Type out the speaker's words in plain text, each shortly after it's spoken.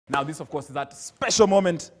Now, this, of course, is that special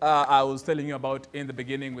moment I was telling you about in the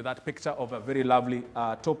beginning with that picture of a very lovely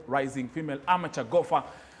top-rising female amateur golfer,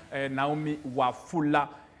 Naomi Wafula.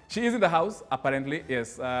 She is in the house, apparently.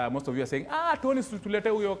 Yes, most of you are saying, Tony, tulete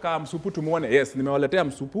huyo ka msupu tumuone. Yes, nimewaletea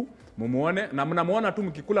msupu, mumuone, na mnamuona tu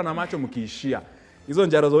mkikula na macho mkiishia. Hizo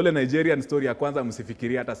njaro za ule Nigerian story ya kwanza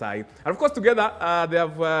msifikiria hata saa hii. And of course, together,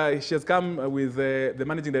 she has come with the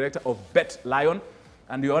managing director of BETLION.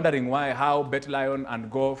 And you're wondering how BETLION and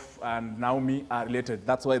golf and Naomi are related.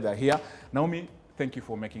 That's why they're here. Naomi, thank you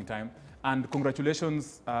for making time. And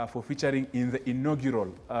congratulations for featuring in the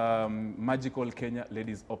inaugural Magical Kenya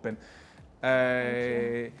Ladies Open.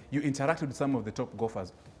 You interacted with some of the top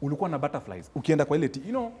golfers. Ulikuwa na butterflies. Ukienda kwa ile tee,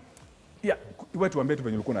 you know, yeah, wetu ambie tu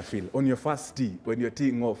venye ulikuwa na feel. On your first tee, when you're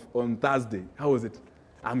teeing off on Thursday, how was it?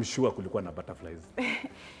 I'm sure kulikuwa na butterflies.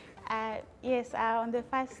 Yes, on the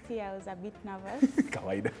first tee I was a bit nervous.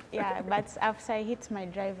 Kawaida. Yeah, but after I hit my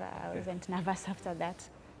driver, I wasn't nervous after that.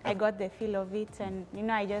 I got the feel of it, and you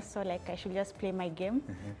know, I just saw like I should just play my game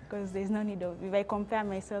because there's no need of, if I compare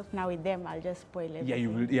myself now with them, I'll just spoil everything.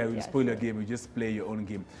 Yeah, you will spoil your game. You just play your own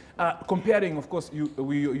game. Comparing, of course,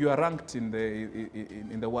 you are ranked in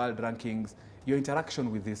the world rankings. Your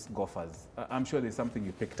interaction with these golfers, I'm sure there's something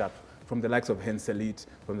you picked up from the likes of Henselit,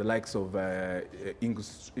 from the likes of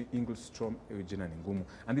Ingolstrom,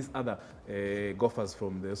 and these other golfers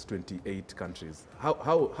from those 28 countries.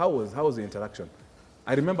 How was the interaction?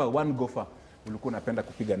 I remember one golfer ulikuwa unapenda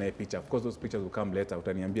kupiga naye picha. Of course, those pictures will come later.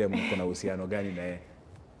 Utaniambia mko na uhusiano gani naye?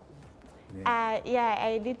 Yeah,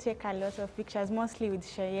 I did take a lot of pictures, mostly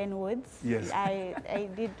with Cheyenne Woods. Yes. I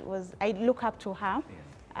look up to her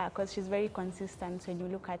because she's very consistent when you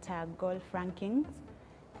look at her golf rankings,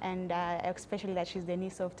 and especially that she's the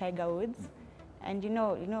niece of Tiger Woods. And you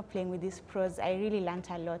know, playing with these pros, I really learned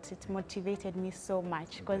a lot. It motivated me so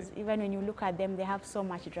much because even when you look at them, they have so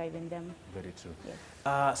much drive in them. Very true. Yes.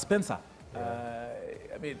 Spencer,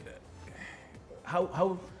 I mean,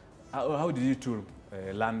 how did you two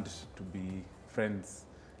land to be friends?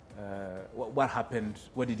 What happened?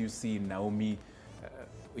 What did you see in Naomi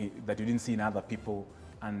that you didn't see in other people?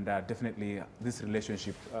 And definitely this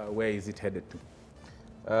relationship, where is it headed to?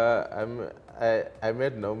 I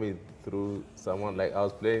met Naomi through someone. Like I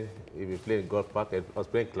was playing, if you play in golf park, I was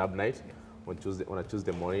playing club night on a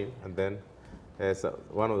Tuesday morning, and then so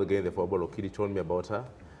one of the guys in the football Okidi told me about her.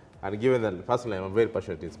 And given that personally I'm very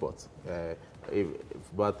passionate in sports,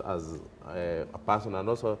 both as a person and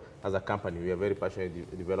also as a company, we are very passionate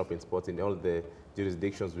in developing sports in all the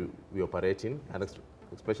jurisdictions we operate in, and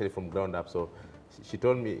especially from ground up. So he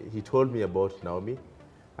told me about Naomi.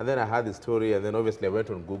 And then I heard the story, and then obviously I went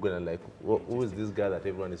on Google and like, who is this guy that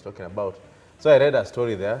everyone is talking about? So I read her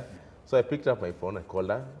story there. So I picked up my phone, I called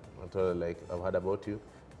her, and told her like, I've heard about you.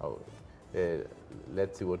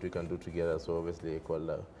 Let's see what we can do together. So obviously I called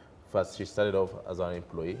her. First, she started off as an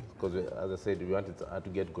employee, because as I said, we wanted her to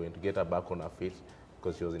get going, to get her back on her feet,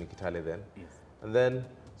 because she was in Kitale then. Yes. And then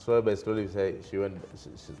slowly by slowly, she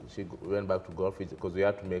went back to golf, because we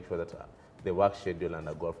had to make sure that the work schedule and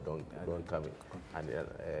the golf don't come in and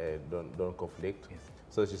don't conflict. Yes.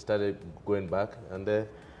 So she started going back, and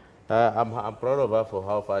I'm proud of her for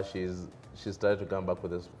how far she started to come back to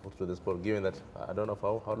the sport, given that I don't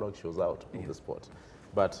know how long she was out of the sport.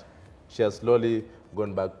 But she has slowly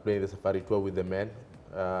gone back playing the Safari Tour with the men,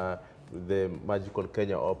 with the Magical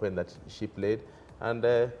Kenya Open that she played, and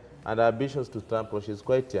her ambitions to stand pro. She's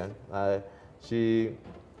quite young.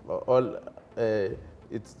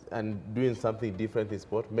 And doing something different in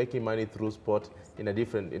sport, making money through sport in a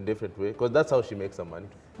different way, because that's how she makes some money.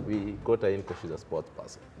 We got her in because she's a sports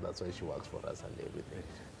person. That's why she works for us and everything.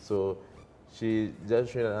 So she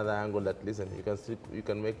just showed another angle that, listen, you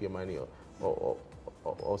can make your money or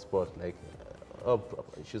sport. Like,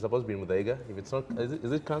 she's supposed to be in Muthaiga. If it's not,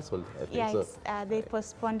 is it cancelled? I think yeah, so. They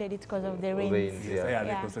postponed it because of the rains.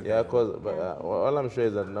 Yeah, because all I'm sure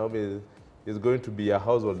is that Naomi is going to be a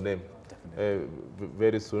household name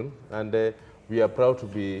very soon, and we are proud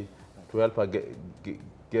to help her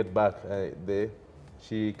get back.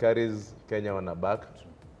 She carries Kenya on her back,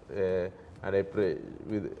 and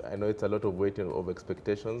I know it's a lot of waiting of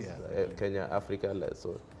expectations. Kenya, Africa,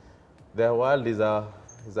 so the world is a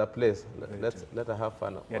place. Let her have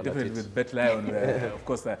fun. Yeah, definitely with BETLION, of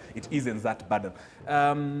course, it isn't that burden.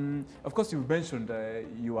 Of course, you mentioned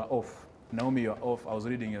you are off. Naomi, you are off. I was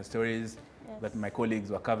reading your stories that my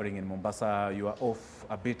colleagues were covering in Mombasa. You are off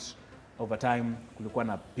a bit over time. Kulikuwa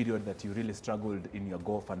na period that you really struggled in your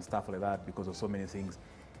golf and stuff like that because of so many things.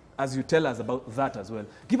 as you tell us about that as well,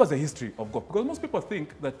 give us a history of golf. Because most people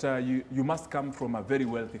think that you must come from a very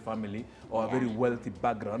wealthy family or a very wealthy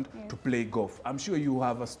background to play golf. I'm sure you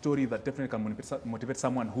have a story that definitely can motivate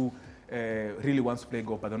someone who really wants to play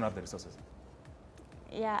golf but don't have the resources.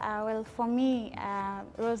 Yeah, well, for me,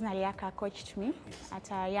 Rose Naliaka coached me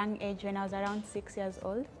at a young age when I was around 6 years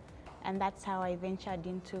old, and that's how I ventured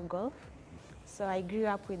into golf. So I grew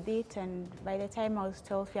up with it, and by the time I was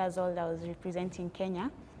 12 years old, I was representing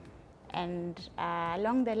Kenya. And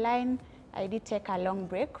along the line, I did take a long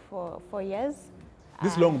break for 4 years.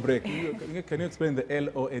 This long break, can you explain the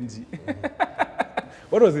L-O-N-G?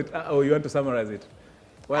 What was it? Oh, you want to summarize it?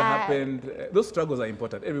 What happened? Those struggles are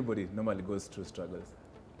important. Everybody normally goes through struggles.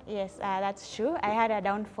 Yes, that's true. I had a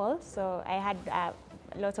downfall, so I had a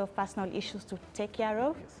lot of personal issues to take care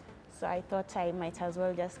of. Yes. So I thought I might as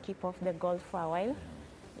well just keep off the golf for a while.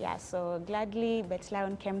 Yeah, so gladly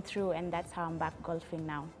BETLION came through, and that's how I'm back golfing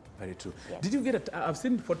now. Very true. Yes. Did you get it? I've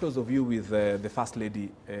seen photos of you with the First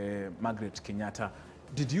Lady, Margaret Kenyatta.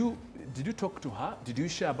 Did you talk to her? Did you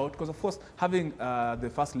share about, because of course having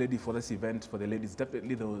the First Lady for this event for the ladies,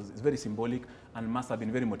 definitely it's very symbolic and must have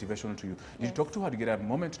been very motivational to you. Did you talk to her? Did you get a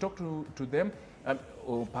moment to talk to them?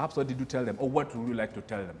 Or perhaps what did you tell them? Or what would you like to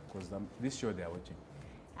tell them? Because this show they are watching.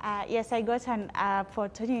 Yes, I got an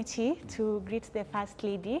opportunity to greet the First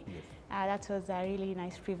Lady. Yes. That was a really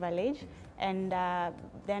nice privilege. And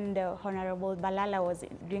then the Honorable Balala was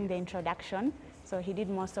doing the introduction. So he did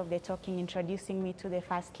most of the talking, introducing me to the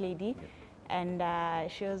First Lady. And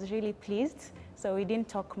she was really pleased. So we didn't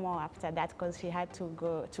talk more after that because she had to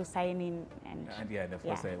go to sign in. And yeah, and of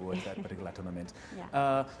course I watched that particular tournament.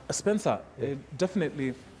 Yeah. Spencer,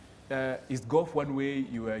 definitely, is golf one way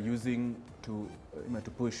you are using to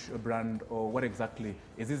push a brand, or what exactly?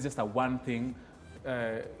 Is this just a one thing?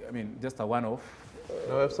 I mean, just a one-off?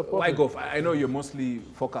 No, I've supported. Why golf? I know you're mostly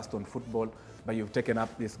focused on football, but you've taken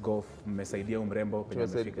up this golf. Mesaidia Umrembo.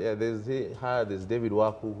 Yeah, there's David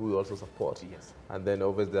Waku, who we also support. Yes. And then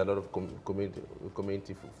obviously there are a lot of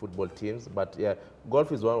community football teams. But yeah,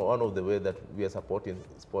 golf is one of the ways that we are supporting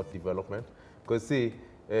sport development. Because see,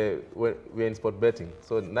 we're in sport betting,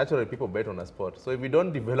 so naturally people bet on a sport. So if we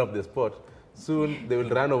don't develop the sport, soon they will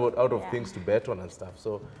run out of things to bet on and stuff.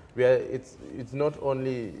 So it's not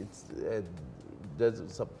only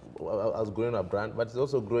just us growing a brand, but it's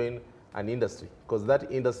also growing an industry, because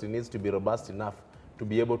that industry needs to be robust enough to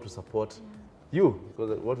be able to support you,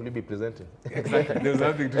 because what will you be presenting? Exactly, there's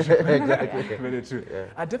nothing to show. Exactly. Very true.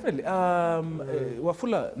 Yeah. Definitely.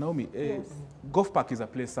 Wafula, Naomi, Golf Park is a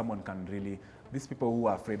place someone can really, these people who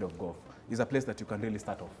are afraid of golf, is a place that you can really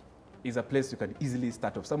start off. It's a place you can easily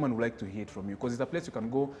start off. Someone would like to hear it from you, because it's a place you can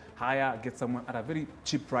go hire, get someone at a very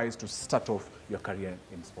cheap price to start off your career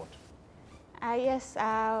in sport. Yes,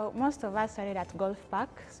 most of us started at Golf Park.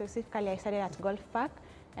 Specifically, I started at Golf Park.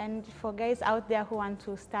 And for guys out there who want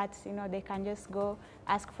to start, they can just go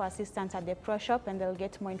ask for assistance at the pro shop, and they'll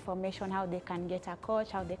get more information how they can get a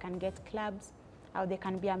coach, how they can get clubs, how they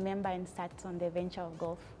can be a member and start on the venture of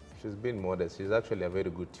golf. She's been modest. She's actually a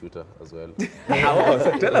very good tutor as well.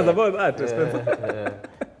 So tell us about that, Spencer.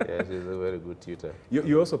 Yeah, she's a very good tutor.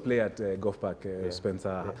 You also play at Golf Park,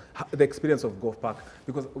 Spencer. Yeah. The experience of Golf Park,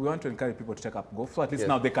 because we want to encourage people to check up golf, so at least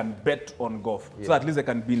now they can bet on golf. So at least they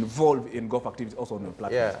can be involved in golf activities also on the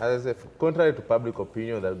platform. Yeah, as I say, contrary to public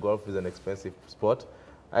opinion that golf is an expensive sport,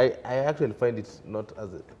 I actually find it not as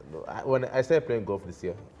when I started playing golf this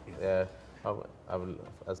year.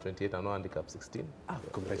 As 28, I'm now handicap 16.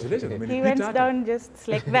 Congratulations. He went down just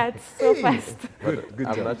like that, so fast. Good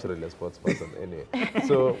I'm job. naturally a sports person anyway.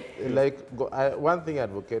 So, like, one thing I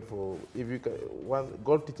advocate for, if you can,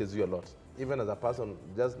 golf teaches you a lot, even as a person,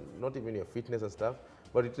 just not even your fitness and stuff,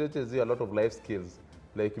 but it teaches you a lot of life skills.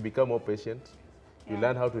 Like, you become more patient, you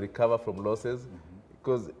learn how to recover from losses,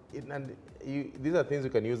 because these are things you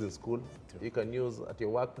can use in school, you can use at your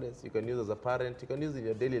workplace, you can use as a parent, you can use in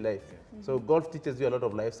your daily life. So golf teaches you a lot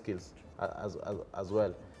of life skills as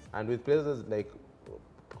well. And with places like,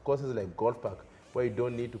 courses like Golf Park, where you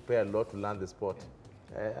don't need to pay a lot to learn the sport,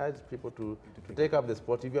 I urge people to take up the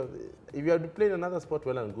sport. If you have played another sport,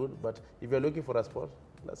 well and good, but if you're looking for a sport,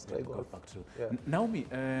 let's try golf. Yeah. Naomi,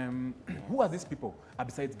 who are these people,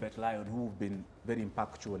 besides BETLION, who've been very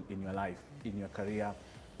impactful in your life, in your career,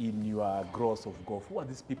 in your growth of golf? Who are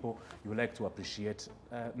these people you like to appreciate?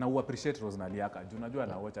 Now, we appreciate Rose Naliaka. Unajua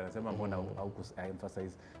na watch anasema mbona I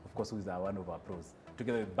emphasize, of course, who is one of our pros,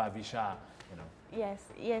 together with Bavisha,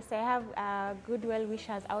 Yes, I have good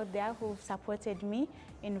well-wishers out there who've supported me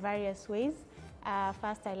in various ways.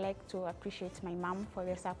 First, I like to appreciate my mom for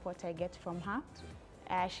the support I get from her.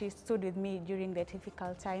 She stood with me during the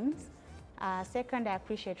difficult times. Second, I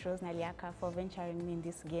appreciate Rose Naliaka for venturing me in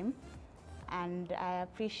this game. And I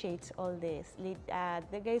appreciate all the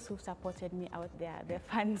guys who supported me out there, the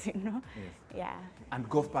fans, you know. Yes. Yeah. And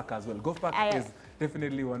Golf Park as well. Golf Park is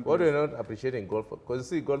definitely one. What are you not appreciating Golf Park?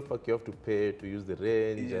 Because you see, Golf Park you have to pay to use the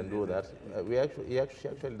range and do that. He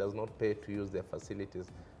actually does not pay to use their facilities,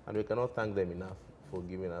 and we cannot thank them enough for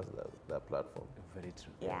giving us that platform. Very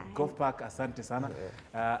true. Yeah. Golf Park, asante sana.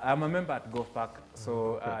 I'm a member at Golf Park,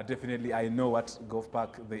 so definitely I know what Golf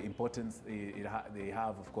Park, the importance they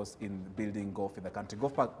have, of course, in building golf in the country.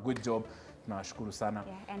 Golf Park, good job. Tunawashukuru sana.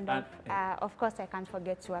 Yeah, and of course, I can't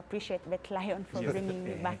forget to appreciate BETLION for bringing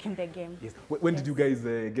me back in the game. Yes. When did you guys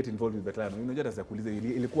get involved with BETLION? Unajua just kuuliza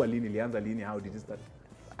ilikuwa lini, ilianza lini, how did it start?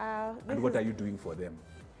 And what are you doing for them?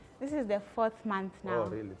 This is the 4th month now. Oh,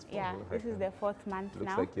 really? Yeah, this is the 4th month Looks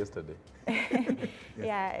now. like yesterday.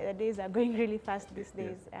 Yeah, the days are going really fast these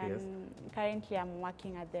days. Yes. And currently, I'm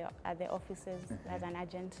working at the offices as an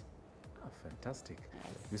agent. Oh, fantastic.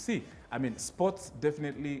 Yes. You see, I mean, sports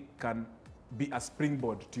definitely can be a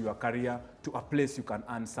springboard to your career, to a place you can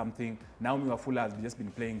earn something. Naomi Wafula has just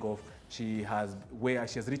been playing golf. She has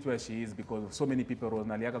reached where she is because of so many people. Rose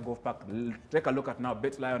Naliaka Golf Park. Take a look at now,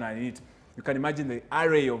 BETLION and it. You can imagine the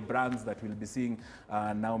array of brands that we'll be seeing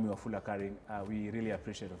Naomi Wafula carrying. We really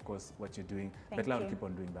appreciate, of course, what you're doing. BETLION, keep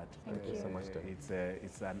on doing that. Thank you so much.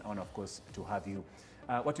 It's an honor, of course, to have you.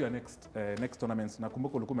 What are your next tournaments?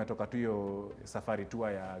 Nakumbuka ulikuwa umetoka tu hiyo safari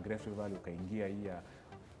tour ya Great River ukaingia hii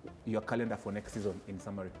your calendar for next season in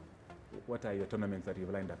summary. What are your tournaments that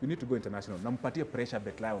you've lined up? You need to go international. Nampatie pressure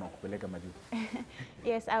BETLION wakupeleka majuu.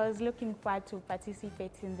 Yes, I was looking forward to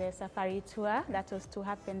participate in the safari tour that was to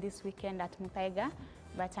happen this weekend at Muthaiga,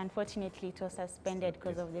 but unfortunately it was suspended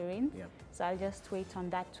because of the rain. Yeah. So I'll just wait on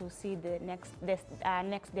that to see the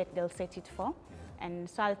next date they'll set it for. And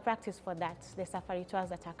so I'll practice for that, the safari tours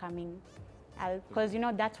that are coming. Because, you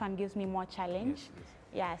know, that one gives me more challenge. Yes, yes.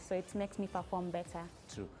 Yeah, so it makes me perform better.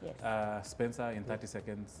 True. Yes. Spencer, in 30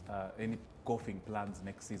 seconds, any golfing plans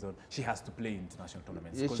next season? She has to play international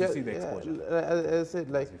tournaments Yeah, because you see the exposure. I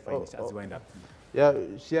said, like, As we wind up. yeah,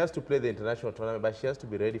 she has to play the international tournament, but she has to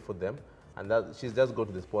be ready for them. And that she's just gone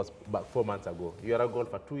to the sports back 4 months ago. You are a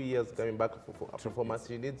golfer 2 years, coming back after 4 months.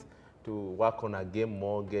 She needs to work on her game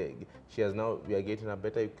more. We are getting a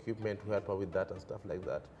better equipment to help her with that and stuff like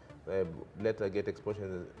that. Let her get exposure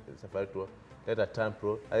in the Safari Tour. Let her turn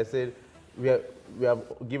pro. I said, we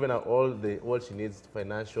have given her all she needs,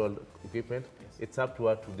 financial equipment. Yes. It's up to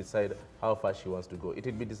her to decide how far she wants to go. It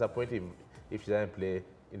would be disappointing if she doesn't play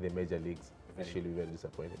in the major leagues. She'll be very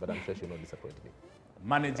disappointed, but I'm sure she'll not disappoint me.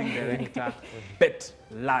 Managing Director,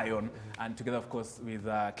 BETLION, and together, of course, with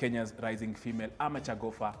Kenya's rising female amateur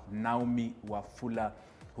golfer, Naomi Wafula,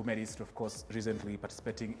 who made history, of course, recently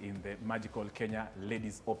participating in the magical Kenya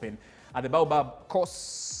Ladies Open at the Baobab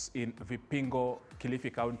course in Vipingo,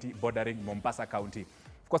 Kilifi County, bordering Mombasa County.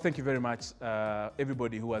 Of course, thank you very much,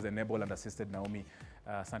 everybody who has enabled and assisted Naomi.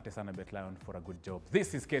 Sante sana BETLION for a good job.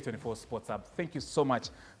 This is K24 Sports Hub. Thank you so much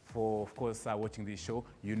for, of course, watching this show.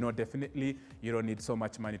 You know, definitely, you don't need so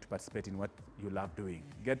much money to participate in what you love doing.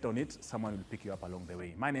 Get on it. Someone will pick you up along the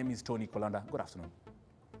way. My name is Tony Kolanda. Good afternoon.